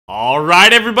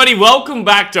Alright everybody, welcome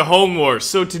back to Home Wars.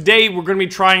 So today we're going to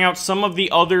be trying out some of the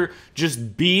other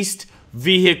just beast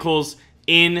vehicles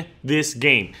in this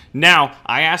game. Now,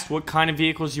 I asked what kind of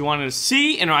vehicles you wanted to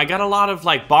see, and I got a lot of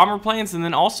like bomber planes and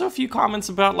then also a few comments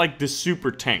about like the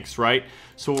super tanks, right?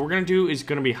 So what we're going to do is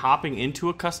going to be hopping into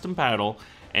a custom battle,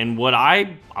 and what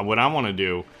I want to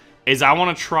do is I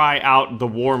want to try out the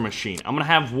war machine. I'm going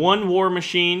to have one war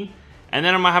machine, and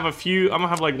then I'm going to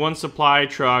have like one supply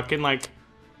truck and like,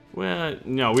 well,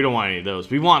 no, we don't want any of those.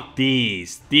 We want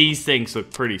these. These things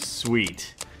look pretty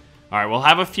sweet. Alright, we'll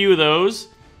have a few of those.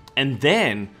 And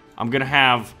then, I'm going to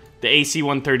have the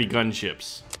AC-130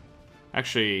 gunships.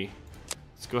 Actually,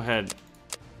 let's go ahead.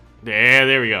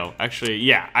 There we go. Actually,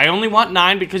 yeah, I only want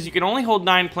 9 because you can only hold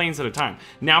 9 planes at a time.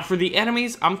 Now, for the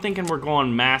enemies, I'm thinking we're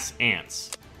going mass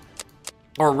ants.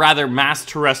 Or rather, mass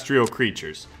terrestrial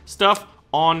creatures. Stuff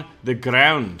on the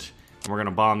ground. And we're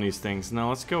gonna bomb these things. Now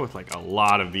let's go with like a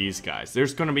lot of these guys.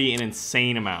 There's gonna be an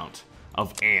insane amount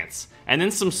of ants. And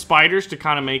then some spiders to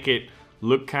kind of make it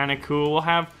look kind of cool. We'll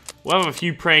have a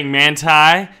few praying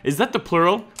manti. Is that the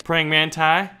plural? Praying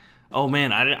manti? Oh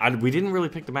man, we didn't really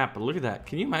pick the map, but look at that.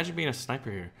 Can you imagine being a sniper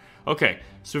here? Okay,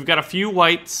 so we've got a few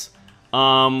whites.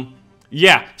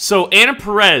 Yeah, so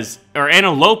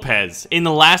Anna Lopez in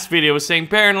the last video was saying,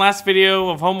 Baron, last video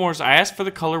of Home Wars, I asked for the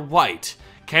color white.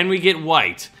 Can we get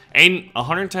white? Ain't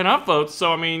 110 upvotes,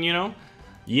 so I mean, you know,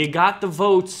 you got the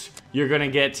votes, you're gonna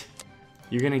get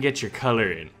your color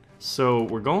in. So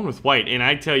we're going with white, and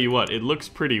I tell you what, it looks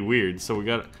pretty weird. So we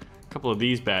got a couple of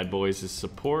these bad boys as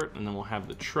support, and then we'll have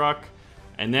the truck,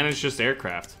 and then it's just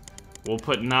aircraft. We'll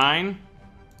put 9,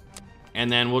 and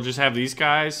then we'll just have these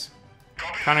guys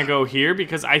kind of go here,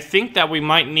 because I think that we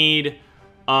might need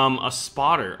a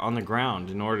spotter on the ground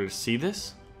in order to see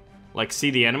this, like see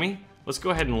the enemy. Let's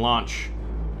go ahead and launch.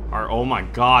 Oh my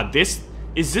god, is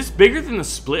this bigger than the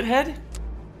split head?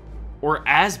 Or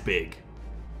as big?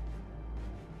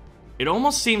 It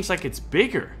almost seems like it's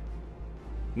bigger.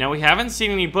 Now we haven't seen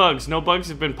any bugs. No bugs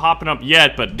have been popping up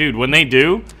yet, but dude, when they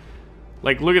do,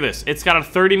 like look at this. It's got a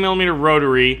 30mm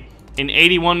rotary, an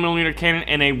 81mm cannon,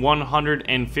 and a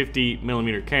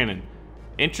 150mm cannon.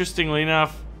 Interestingly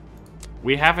enough,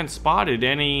 we haven't spotted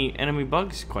any enemy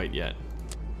bugs quite yet.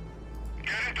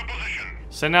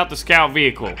 Send out the scout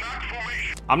vehicle.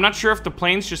 I'm not sure if the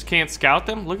planes just can't scout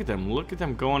them. Look at them. Look at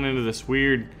them going into this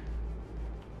weird...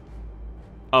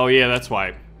 Oh, yeah, that's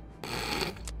why.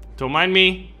 Don't mind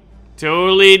me.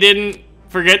 Totally didn't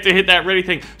forget to hit that ready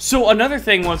thing. So another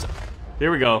thing was...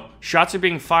 There we go. Shots are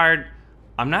being fired.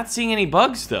 I'm not seeing any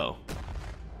bugs, though.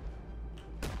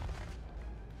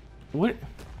 What?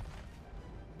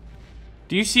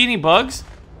 Do you see any bugs?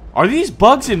 Are these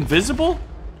bugs invisible?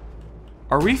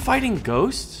 Are we fighting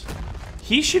ghosts?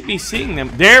 He should be seeing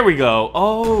them. There we go.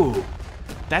 Oh,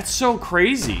 that's so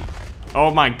crazy.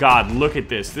 Oh my god, look at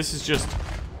this. This is just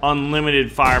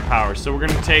unlimited firepower. So we're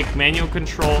gonna take manual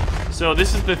control. So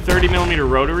this is the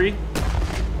 30mm rotary.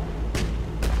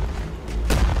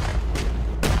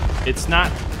 It's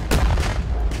not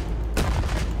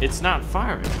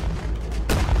firing.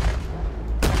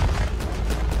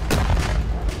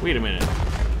 Wait a minute.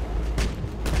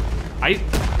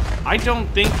 I don't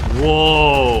think...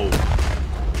 Whoa.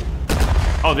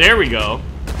 Oh, there we go.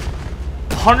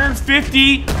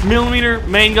 150mm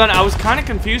main gun. I was kind of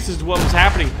confused as to what was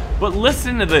happening. But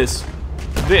listen to this.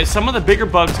 Some of the bigger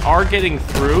bugs are getting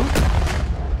through.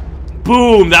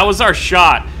 Boom. That was our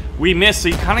shot. We missed, so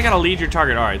you kind of got to lead your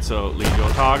target. All right, so lead your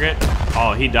target.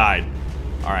 Oh, he died.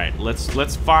 All right,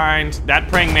 let's find... That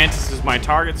praying mantis is my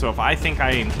target, so if I think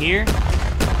I am here...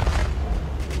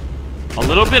 A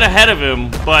little bit ahead of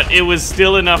him, but it was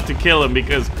still enough to kill him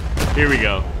because... Here we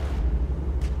go.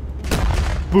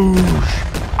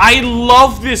 Boosh. I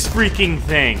love this freaking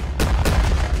thing.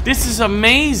 This is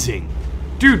amazing.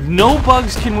 Dude, no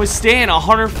bugs can withstand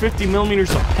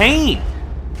 150mm of pain.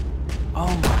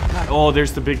 Oh my god. Oh,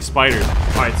 there's the big spiders.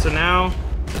 Alright, so now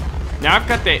I've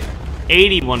got the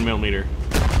 81mm.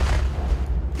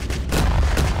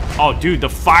 Oh, dude, the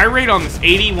fire rate on this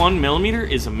 81mm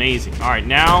is amazing. Alright,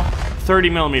 now...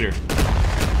 30mm.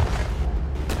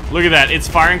 Look at that. It's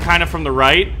firing kind of from the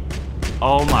right.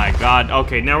 Oh my god.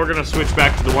 Okay, now we're gonna switch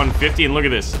back to the 150 and look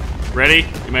at this. Ready?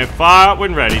 You may fire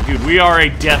when ready. Dude, we are a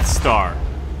Death Star.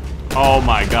 Oh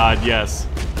my god, yes.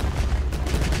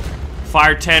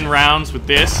 Fire 10 rounds with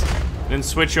this. Then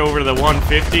switch over to the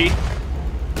 150.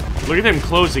 Look at them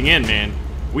closing in, man.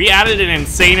 We added an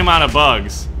insane amount of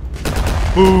bugs.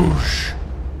 Boosh.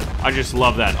 I just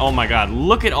love that. Oh my god.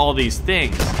 Look at all these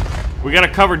things. We gotta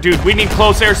cover, dude. We need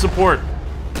close air support.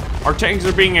 Our tanks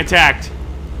are being attacked.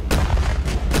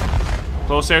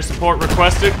 Close air support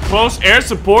requested. Close air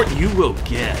support you will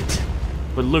get.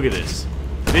 But look at this.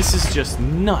 This is just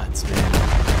nuts,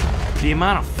 man. The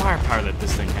amount of firepower that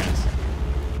this thing has.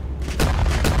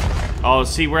 Oh,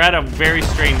 see, we're at a very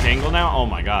strange angle now. Oh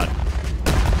my god.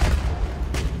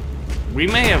 We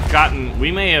may have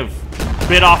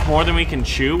bit off more than we can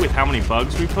chew with how many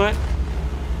bugs we put.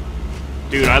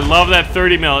 Dude, I love that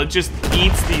 30 mil. It just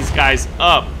eats these guys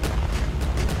up.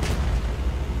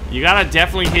 You gotta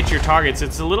definitely hit your targets.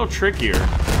 It's a little trickier.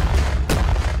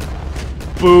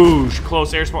 Boosh,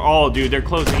 close air support. Oh, dude, they're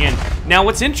closing in. Now,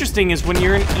 what's interesting is when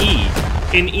you're in E.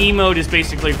 In E mode is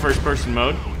basically first-person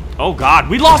mode. Oh, God,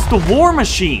 we lost the war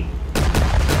machine.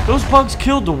 Those bugs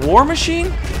killed the war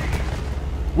machine?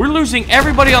 We're losing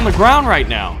everybody on the ground right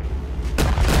now.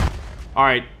 All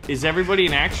right, is everybody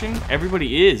in action?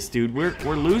 Everybody is, dude.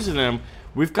 We're losing them.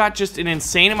 We've got just an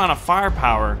insane amount of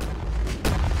firepower.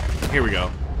 Here we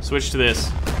go. Switch to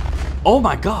this. Oh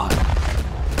my god.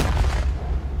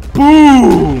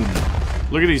 Boom!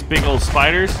 Look at these big old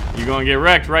spiders. You're gonna get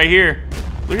wrecked right here.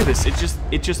 Look at this.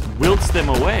 It just wilts them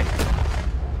away.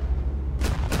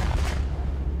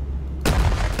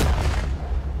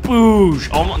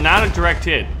 Boosh! Almost not a direct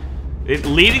hit.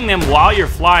 Leading them while you're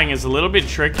flying is a little bit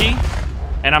tricky,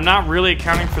 and I'm not really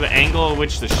accounting for the angle at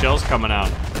which the shell's coming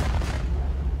out.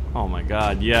 Oh my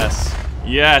god, yes.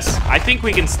 Yes, I think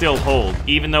we can still hold,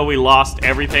 even though we lost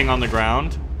everything on the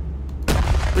ground.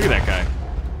 Look at that guy.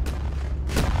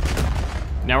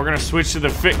 Now we're gonna switch to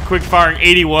the quick-firing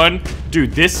 81.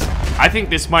 Dude, I think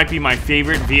this might be my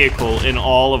favorite vehicle in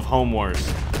all of Home Wars.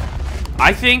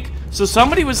 I think, so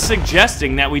somebody was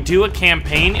suggesting that we do a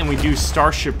campaign and we do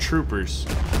Starship Troopers.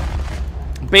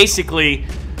 Basically,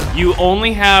 you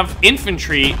only have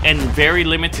infantry and very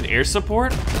limited air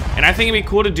support. And I think it'd be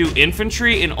cool to do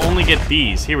infantry and only get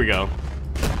these. Here we go.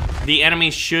 The enemy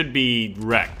should be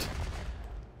wrecked.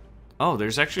 Oh,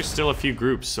 there's actually still a few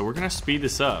groups, so we're gonna speed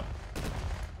this up.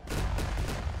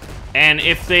 And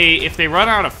if they run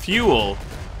out of fuel,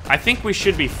 I think we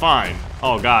should be fine.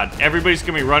 Oh god, everybody's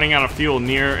gonna be running out of fuel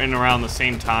near and around the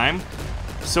same time.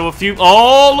 So a few,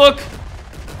 oh look!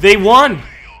 They won!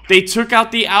 They took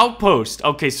out the outpost.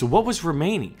 Okay, so what was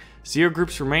remaining? 0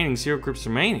 groups remaining, 0 groups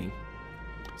remaining.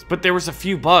 But there was a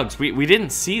few bugs. We didn't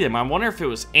see them. I wonder if it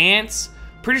was ants.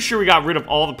 Pretty sure we got rid of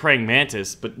all the praying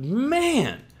mantis. But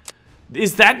man,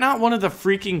 is that not one of the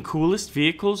freaking coolest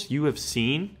vehicles you have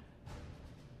seen?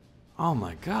 Oh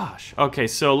my gosh. Okay,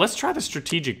 so let's try the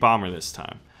strategic bomber this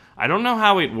time. I don't know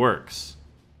how it works.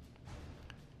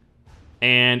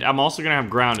 And I'm also going to have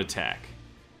ground attack.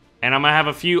 And I'm going to have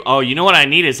a few... Oh, you know what I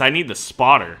need is I need the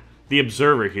spotter. The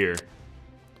observer here.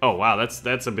 Oh, wow,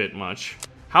 that's a bit much.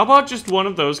 How about just one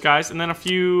of those guys and then a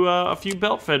few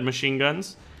belt-fed machine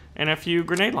guns and a few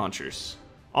grenade launchers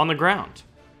on the ground.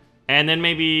 And then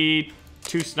maybe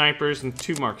 2 snipers and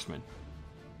 2 marksmen.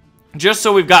 Just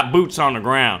so we've got boots on the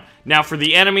ground. Now for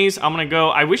the enemies, I'm gonna go...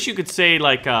 I wish you could say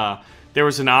like there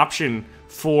was an option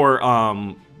for,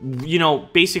 you know,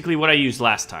 basically what I used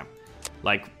last time.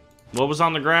 Like what was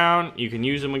on the ground, you can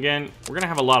use them again. We're gonna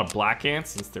have a lot of black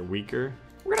ants since they're weaker.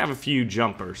 We're gonna have a few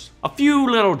jumpers. A few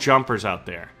little jumpers out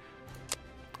there.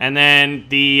 And then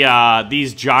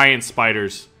these giant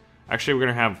spiders. Actually, we're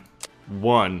gonna have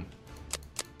 1.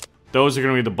 Those are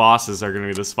gonna be the bosses, are gonna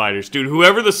be the spiders. Dude,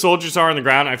 whoever the soldiers are on the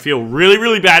ground, I feel really,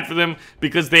 really bad for them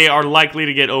because they are likely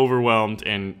to get overwhelmed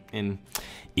and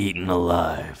eaten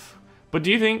alive. But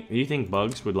do you think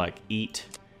bugs would like eat?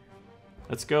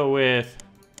 Let's go with...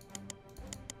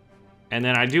 And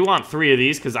then I do want 3 of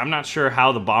these because I'm not sure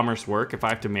how the bombers work, if I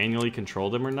have to manually control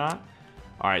them or not.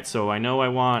 Alright, so I know I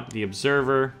want the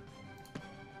observer.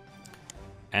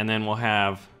 And then we'll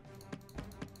have...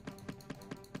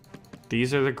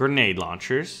 These are the grenade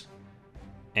launchers.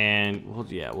 And, well,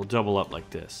 yeah, we'll double up like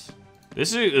this.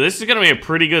 This is going to be a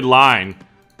pretty good line.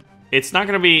 It's not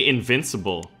going to be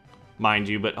invincible, mind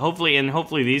you, but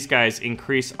hopefully these guys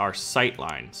increase our sight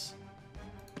lines.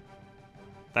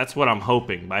 That's what I'm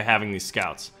hoping by having these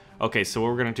scouts. Okay, so what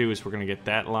we're going to do is we're going to get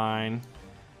that line.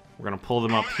 We're going to pull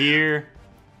them up here.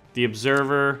 The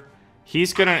observer,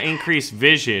 he's going to increase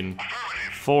vision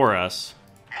for us.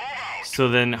 So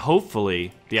then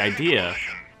hopefully the idea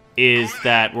is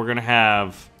that we're going to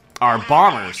have our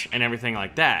bombers and everything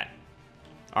like that.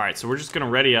 All right, so we're just going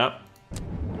to ready up.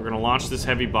 We're going to launch this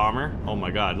heavy bomber. Oh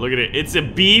my god, look at it. It's a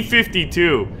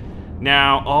B-52.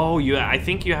 Now, oh, I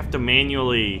think you have to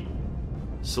manually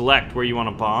select where you want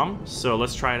to bomb. So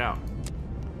let's try it out.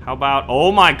 How about,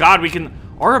 oh my god, we can,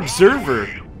 our observer.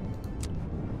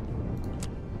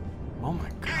 Oh my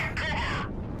god.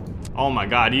 Oh my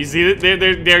god, you see,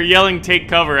 they're yelling take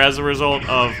cover as a result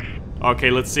of, okay,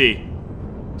 let's see.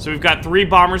 So we've got 3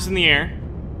 bombers in the air.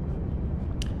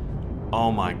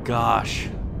 Oh my gosh.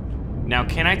 Now,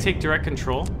 can I take direct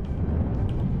control?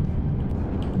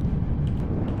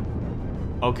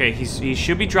 Okay, he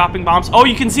should be dropping bombs. Oh,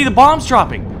 you can see the bombs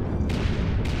dropping.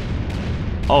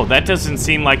 Oh, that doesn't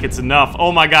seem like it's enough.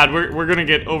 Oh my god, we're gonna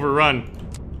get overrun.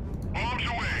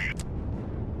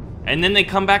 And then they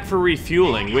come back for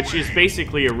refueling, which is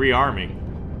basically a rearming.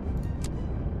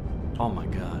 Oh my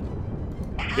god.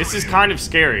 This is kind of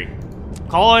scary.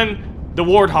 Call in the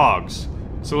Warthogs.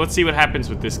 So let's see what happens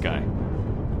with this guy.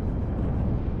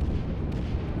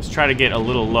 Let's try to get a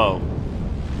little low.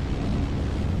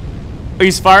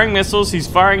 He's firing missiles. He's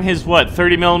firing his, what,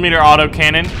 30mm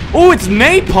autocannon. Oh, it's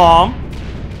napalm!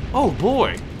 Oh,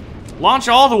 boy. Launch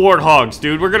all the Warthogs,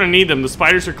 dude. We're gonna need them. The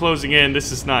spiders are closing in.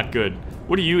 This is not good.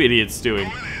 What are you idiots doing?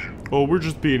 Oh, we're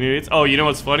just being idiots. Oh, you know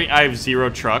what's funny? I have 0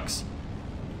 trucks.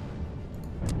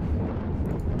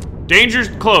 Danger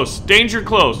close. Danger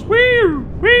close. Weird.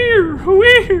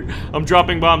 I'm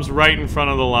dropping bombs right in front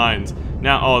of the lines.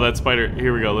 Now, oh, that spider.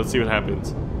 Here we go. Let's see what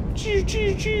happens.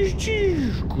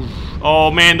 Oh,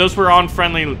 man, those were on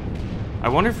friendly. I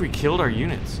wonder if we killed our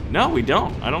units. No, we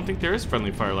don't. I don't think there is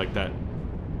friendly fire like that.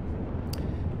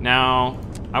 Now,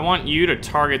 I want you to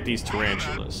target these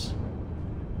tarantulas.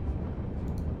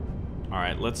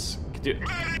 Alright, let's do...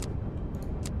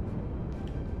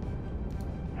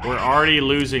 We're already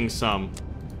losing some.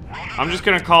 I'm just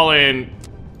gonna call in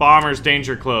bombers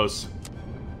danger close.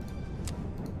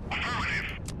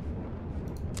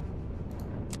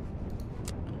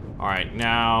 Alright,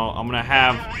 now I'm gonna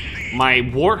have my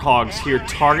Warthogs here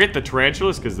target the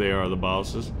tarantulas because they are the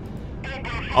bosses.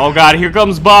 Oh god, here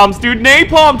comes bombs, dude.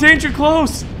 Napalm, danger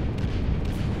close.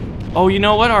 Oh, you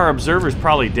know what? Our observer's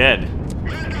probably dead.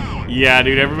 Yeah,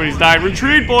 dude, everybody's dying.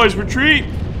 Retreat, boys, retreat.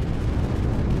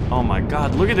 Oh my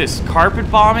god, look at this.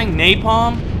 Carpet bombing,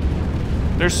 napalm.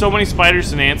 There's so many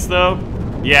spiders and ants, though.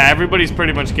 Yeah, everybody's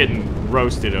pretty much getting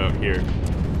roasted out here.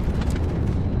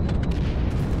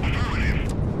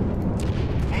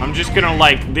 I'm just gonna,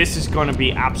 like, this is gonna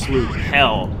be absolute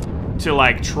hell to,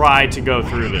 like, try to go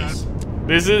through this.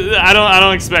 This is, I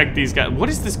don't expect these guys. What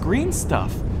is this green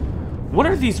stuff? What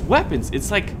are these weapons?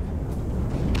 It's like,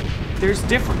 there's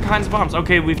different kinds of bombs.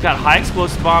 Okay, we've got high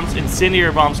explosive bombs,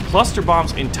 incendiary bombs, cluster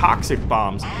bombs, and toxic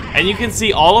bombs. And you can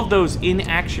see all of those in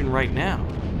action right now.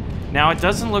 Now, it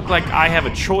doesn't look like I have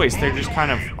a choice. They're just kind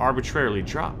of arbitrarily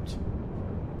dropped.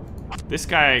 This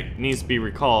guy needs to be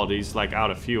recalled. He's, like,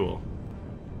 out of fuel.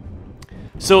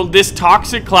 So this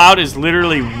toxic cloud is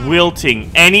literally wilting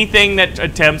anything that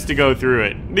attempts to go through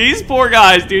it. These poor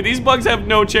guys, dude. These bugs have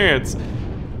no chance.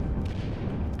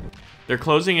 They're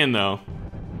closing in, though.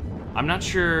 I'm not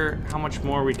sure how much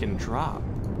more we can drop.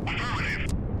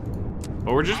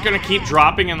 But we're just gonna keep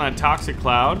dropping in that toxic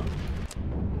cloud.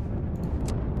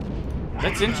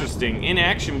 That's interesting. In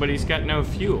action, but he's got no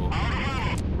fuel.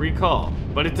 Recall.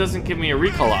 But it doesn't give me a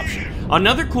recall option.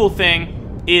 Another cool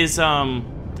thing is,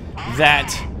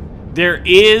 that there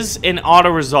is an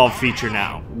auto-resolve feature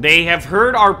now. They have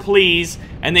heard our pleas,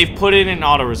 and they've put in an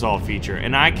auto-resolve feature,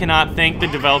 and I cannot thank the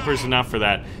developers enough for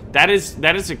that. That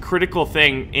is a critical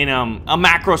thing in a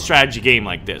macro strategy game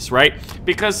like this, right?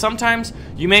 Because sometimes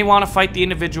you may want to fight the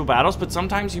individual battles, but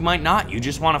sometimes you might not. You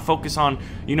just want to focus on,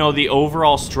 you know, the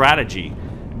overall strategy.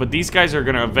 But these guys are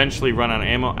going to eventually run out of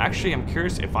ammo. Actually, I'm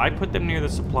curious, if I put them near the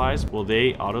supplies, will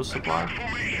they auto-supply?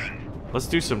 Let's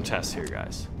do some tests here,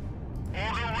 guys.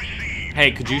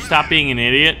 Hey, could you stop being an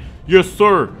idiot? Yes,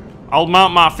 sir. I'll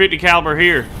mount my 50 caliber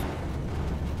here.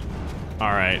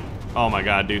 Alright. Oh my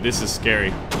god, dude, this is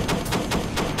scary.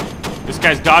 This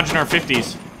guy's dodging our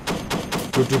 50s.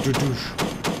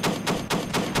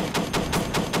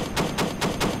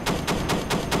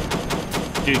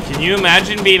 Dude, can you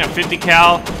imagine being a 50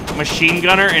 cal machine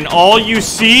gunner and all you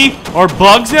see are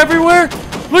bugs everywhere?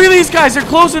 Look at these guys, they're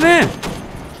closing in.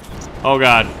 Oh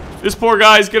god. This poor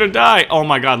guy's gonna die. Oh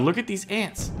my god, look at these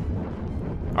ants.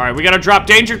 Alright, we gotta drop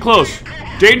danger close.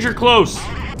 Danger close.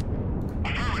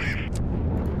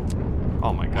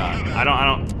 Oh my god. I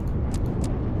don't.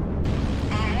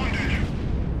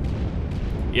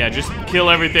 Yeah, just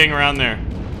kill everything around there.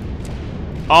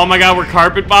 Oh my god, we're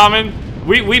carpet bombing.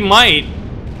 We might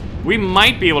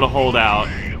be able to hold out.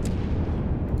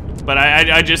 But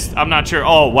I'm not sure.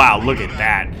 Oh wow, look at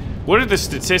that. What are the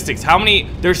statistics? How many?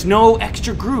 There's no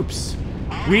extra groups.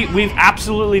 We've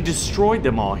absolutely destroyed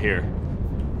them all here.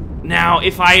 Now,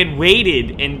 if I had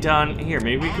waited and done... Here,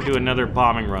 maybe we could do another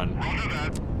bombing run.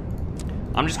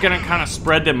 I'm just gonna kind of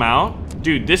spread them out.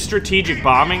 Dude, this strategic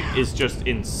bombing is just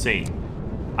insane.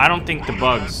 I don't think the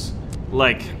bugs...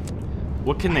 Like,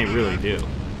 what can they really do?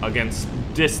 against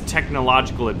this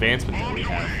technological advancement that we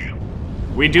have.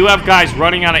 We do have guys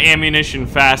running out of ammunition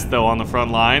fast, though, on the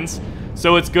front lines.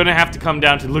 So it's going to have to come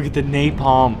down to, look at the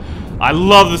napalm. I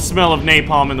love the smell of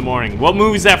napalm in the morning. What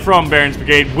movie is that from, Barons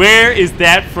Brigade? Where is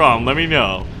that from? Let me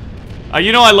know.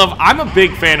 You know, I'm a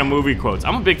big fan of movie quotes.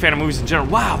 I'm a big fan of movies in general.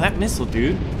 Wow, that missile,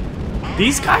 dude.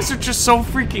 These guys are just so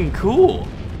freaking cool.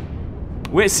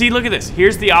 Wait, see, look at this.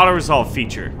 Here's the auto-resolve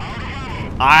feature.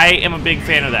 I am a big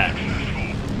fan of that.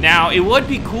 Now, it would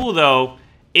be cool, though,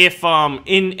 if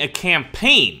in a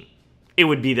campaign, it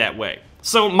would be that way.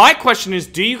 So my question is,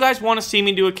 do you guys want to see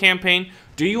me do a campaign?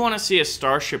 Do you want to see a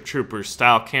Starship Troopers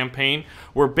style campaign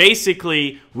where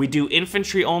basically we do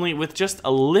infantry only with just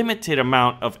a limited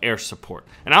amount of air support?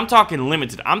 And I'm talking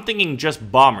limited. I'm thinking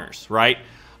just bombers, right?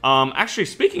 Actually,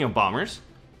 speaking of bombers,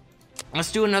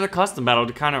 let's do another custom battle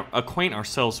to kind of acquaint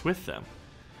ourselves with them.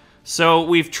 So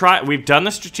we've done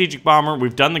the strategic bomber,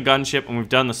 we've done the gunship, and we've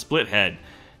done the split head.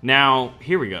 Now,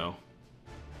 here we go.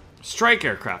 Strike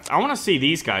aircraft. I want to see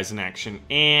these guys in action,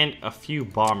 and a few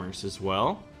bombers as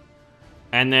well.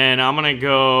 And then I'm going to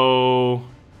go...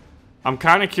 I'm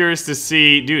kind of curious to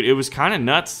see... Dude, it was kind of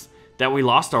nuts that we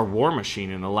lost our war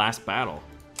machine in the last battle.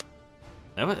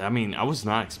 I mean, I was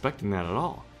not expecting that at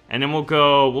all. And then we'll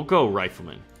go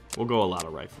riflemen. We'll go a lot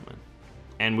of riflemen.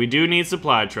 And we do need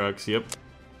supply trucks, yep.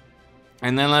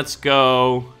 And then let's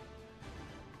go...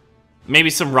 maybe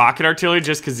some rocket artillery,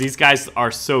 just because these guys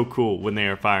are so cool when they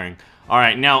are firing.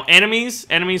 Alright, now enemies.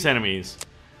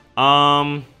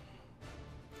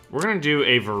 We're gonna do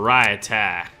a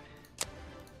variety.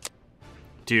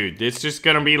 Dude, it's just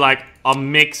gonna be like a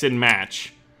mix and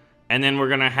match. And then we're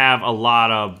gonna have a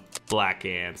lot of black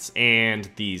ants and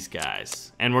these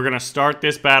guys. And we're gonna start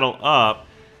this battle up.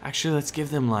 Actually, let's give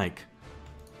them like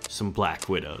some black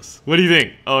widows. What do you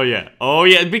think? Oh yeah. Oh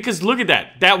yeah, because look at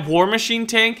that. That war machine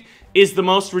tank is the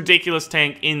most ridiculous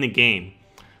tank in the game.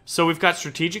 So we've got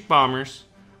strategic bombers.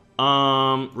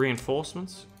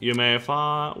 Reinforcements. You may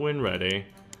fight when ready.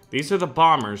 These are the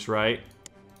bombers, right?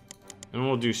 And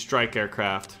we'll do strike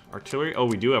aircraft. Artillery? Oh,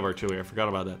 we do have artillery. I forgot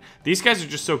about that. These guys are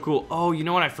just so cool. Oh, you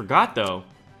know what I forgot, though?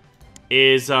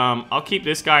 Is, I'll keep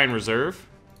this guy in reserve.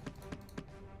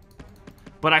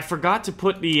 But I forgot to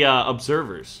put the,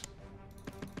 observers.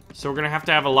 So we're gonna have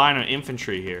to have a line of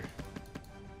infantry here.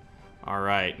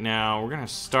 Alright, now we're gonna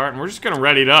start, and we're just gonna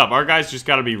ready it up. Our guys just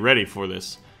gotta be ready for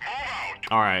this.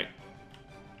 Alright.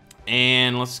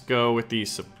 And let's go with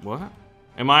these, what?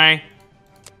 Am I...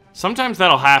 Sometimes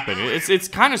that'll happen. It's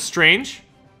kind of strange.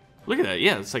 Look at that.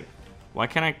 Yeah, it's like... Why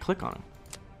can't I click on him?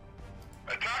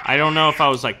 I don't know if I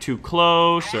was like too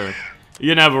close or...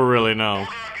 You never really know.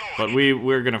 But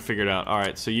we're gonna figure it out.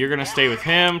 Alright, so you're gonna stay with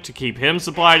him to keep him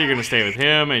supplied. You're gonna stay with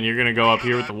him, and you're gonna go up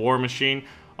here with the war machine.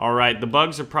 Alright, the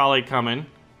bugs are probably coming.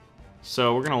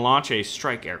 So we're gonna launch a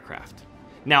strike aircraft.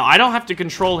 Now, I don't have to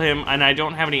control him, and I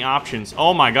don't have any options.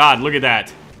 Oh my god, look at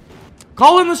that.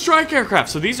 Call in the strike aircraft.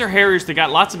 So these are Harriers. They got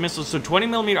lots of missiles. So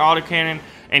 20mm autocannon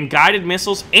and guided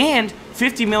missiles and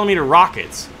 50mm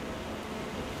rockets.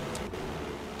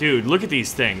 Dude, look at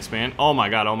these things, man. Oh my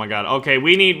god, oh my god. Okay,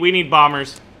 we need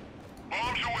bombers.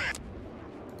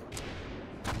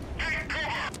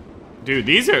 Dude,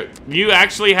 these are... You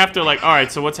actually have to, like...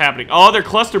 Alright, so what's happening? Oh, they're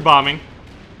cluster bombing.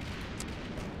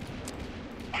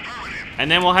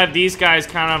 And then we'll have these guys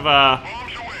kind of,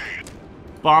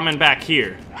 bombing back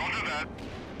here.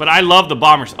 But I love the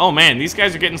bombers. Oh, man, these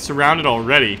guys are getting surrounded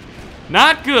already.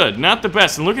 Not good. Not the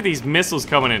best. And look at these missiles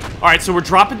coming in. Alright, so we're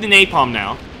dropping the napalm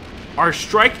now. Our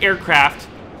strike aircraft,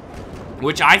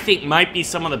 which I think might be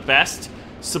some of the best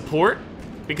support,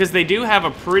 because they do have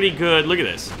a pretty good... Look at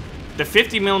this. The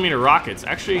 50mm rockets,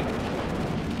 actually...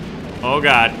 Oh,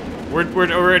 God.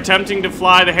 We're attempting to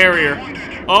fly the Harrier.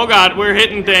 Oh, God, we're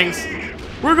hitting things.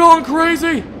 We're going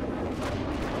crazy!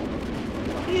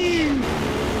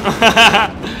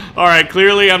 Alright,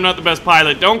 clearly I'm not the best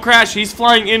pilot. Don't crash, he's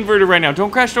flying inverted right now.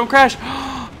 Don't crash, don't crash!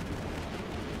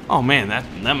 Oh man,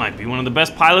 that might be one of the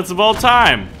best pilots of all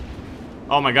time.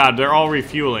 Oh my god, they're all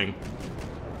refueling.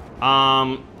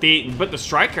 But the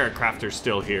strike aircraft are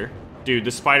still here. Dude,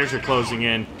 the spiders are closing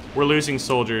in. We're losing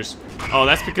soldiers. Oh,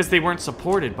 that's because they weren't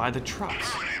supported by the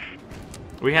trucks.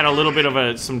 We had a little bit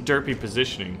of some derpy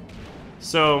positioning.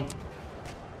 So,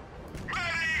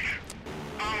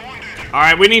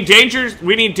 alright, we need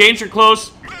danger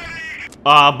close.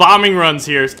 Bombing runs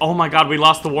here. Oh my god, we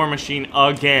lost the war machine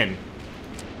again.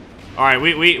 Alright,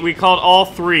 we called all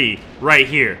three right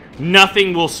here.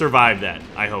 Nothing will survive that,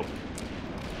 I hope.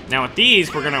 Now with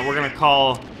these, we're gonna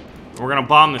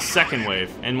bomb the second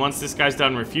wave. And once this guy's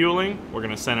done refueling, we're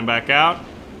gonna send him back out.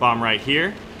 Bomb right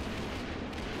here.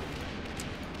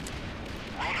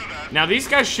 Now, these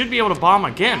guys should be able to bomb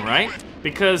again, right?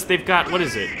 Because they've got, what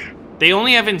is it? They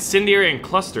only have incendiary and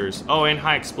clusters. Oh, and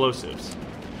high explosives.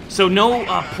 So no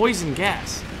poison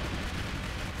gas.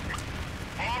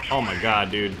 Oh my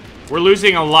god, dude. We're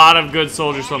losing a lot of good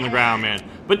soldiers on the ground, man.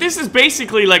 But this is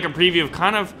basically like a preview of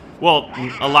kind of, well,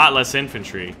 a lot less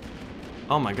infantry.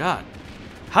 Oh my god.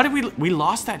 How did we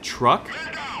lost that truck?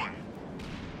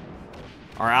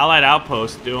 Our allied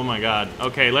outpost, oh my god.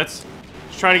 Okay, let's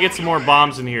try to get some more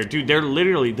bombs in here. Dude, they're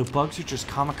literally, the bugs are just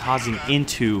kamikazing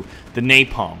into the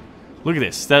napalm. Look at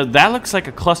this. That looks like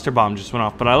a cluster bomb just went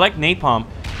off, but I like napalm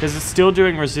because it's still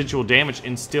doing residual damage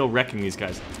and still wrecking these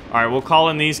guys. All right, we'll call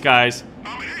in these guys.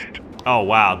 Oh,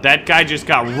 wow. That guy just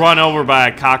got run over by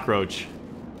a cockroach.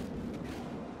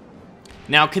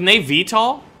 Now, can they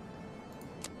VTOL?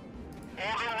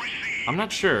 I'm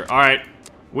not sure. All right.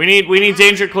 We need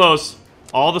danger close.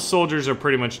 All the soldiers are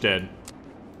pretty much dead.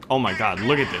 Oh my god,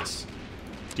 look at this.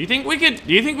 Do you think we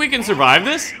can survive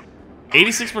this?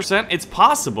 86%? It's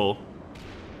possible.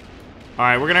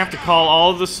 Alright, we're gonna have to call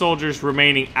all of the soldiers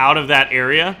remaining out of that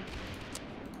area.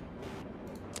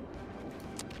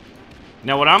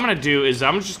 Now what I'm gonna do is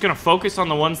I'm just gonna focus on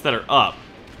the ones that are up.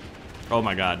 Oh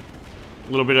my god. A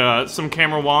little bit of some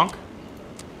camera wonk.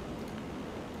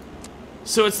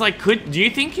 So it's like, do you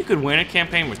think you could win a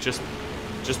campaign with just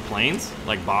planes?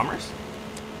 Like bombers?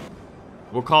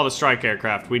 We'll call the strike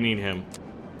aircraft. We need him.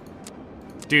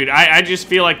 Dude, I just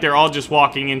feel like they're all just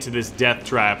walking into this death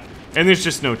trap. And there's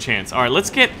just no chance. Alright, let's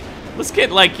get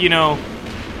like, you know,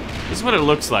 this is what it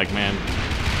looks like, man.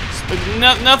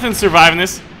 Nothing's surviving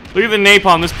this. Look at the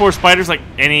napalm. This poor spider's like,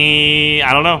 I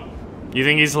don't know. You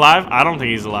think he's alive? I don't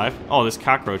think he's alive. Oh, this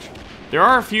cockroach. There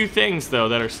are a few things, though,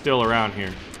 that are still around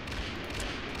here.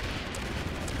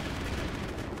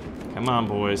 Come on,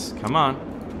 boys. Come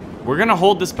on. We're gonna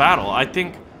hold this battle. I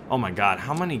think... Oh my god,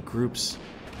 how many groups?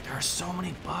 There are so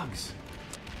many bugs.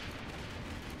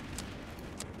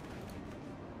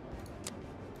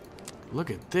 Look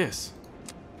at this.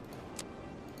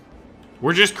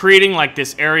 We're just creating like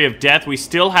this area of death. We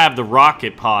still have the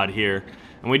rocket pod here.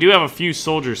 And we do have a few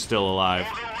soldiers still alive.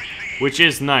 Which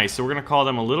is nice. So we're gonna call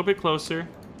them a little bit closer.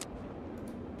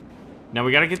 Now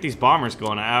we gotta get these bombers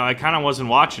going. I kind of wasn't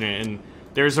watching it. And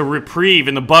there's a reprieve.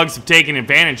 And the bugs have taken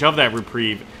advantage of that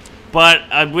reprieve.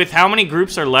 But with how many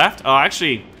groups are left? Oh,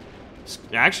 actually,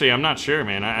 I'm not sure,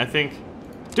 man. I think...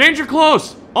 Danger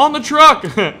close! On the truck!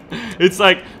 It's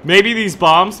like, maybe these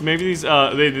bombs, maybe these,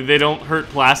 they don't hurt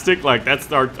plastic. Like,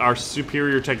 that's our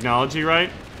superior technology, right?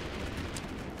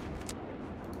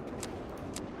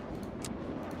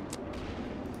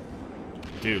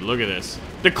 Dude, look at this.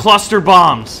 The cluster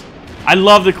bombs! I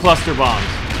love the cluster bombs.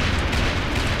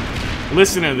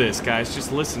 Listen to this, guys.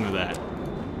 Just listen to that.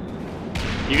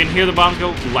 You can hear the bombs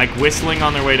go, like, whistling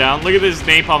on their way down. Look at this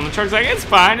napalm. The truck's like, it's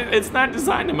fine. It's not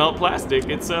designed to melt plastic.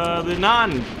 It's the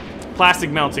non-plastic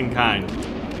melting kind.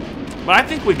 But I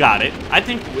think we got it.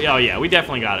 Oh yeah, we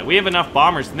definitely got it. We have enough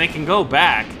bombers, and they can go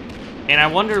back. And I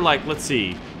wonder, like, let's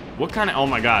see. What kind of, oh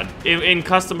my god. In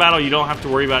custom battle, you don't have to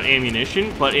worry about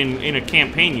ammunition. But in a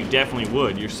campaign, you definitely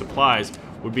would. Your supplies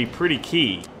would be pretty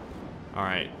key. All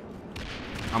right.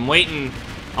 I'm waiting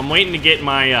to get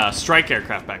my strike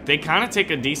aircraft back. They kind of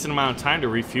take a decent amount of time to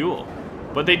refuel.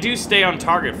 But they do stay on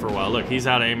target for a while. Look, he's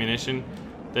out of ammunition.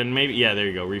 Then maybe, yeah, there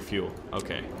you go, refuel.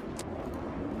 Okay.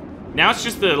 Now it's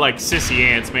just the, like, sissy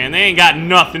ants, man. They ain't got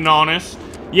nothing on us.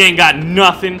 You ain't got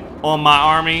nothing on my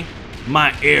army,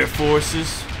 my air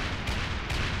forces.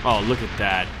 Oh, look at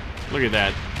that. Look at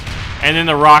that. And then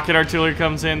the rocket artillery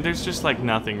comes in. There's just, like,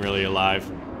 nothing really alive.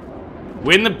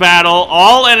 Win the battle.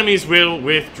 All enemies will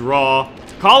withdraw.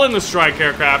 Call in the strike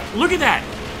aircraft. Look at that.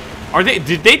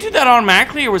 Did they do that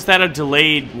automatically, or was that a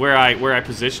delayed where I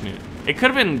position it? It could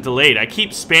have been delayed. I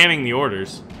keep spamming the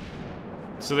orders.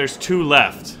 So there's 2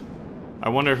 left. I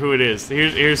wonder who it is.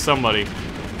 Here's somebody.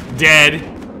 Dead.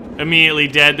 Immediately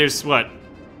dead. There's what?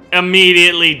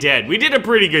 Immediately dead. We did a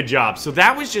pretty good job. So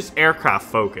that was just aircraft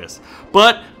focus.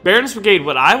 But Baroness Brigade,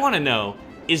 what I want to know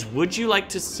is, would you like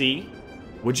to see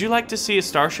a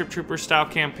Starship Trooper style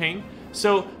campaign?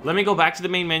 So let me go back to the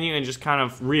main menu and just kind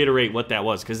of reiterate what that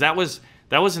was, because that was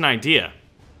an idea.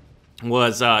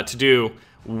 Was to do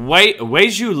Wei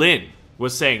Zhu-Lin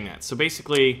was saying that. So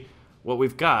basically, what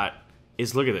we've got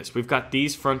is, look at this. We've got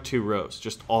these front 2 rows,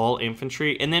 just all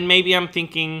infantry, and then maybe I'm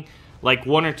thinking like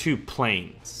 1 or 2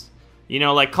 planes. You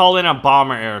know, like call in a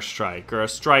bomber airstrike or a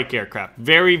strike aircraft.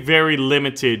 Very, very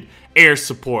limited air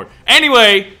support.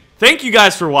 Anyway, thank you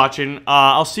guys for watching.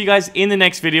 I'll see you guys in the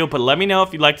next video, but let me know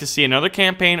if you'd like to see another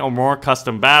campaign or more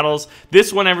custom battles.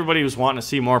 This one, everybody was wanting to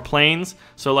see more planes,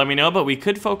 so let me know, but we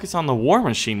could focus on the war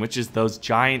machine, which is those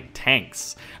giant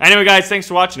tanks. Anyway, guys, thanks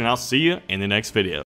for watching, and I'll see you in the next video.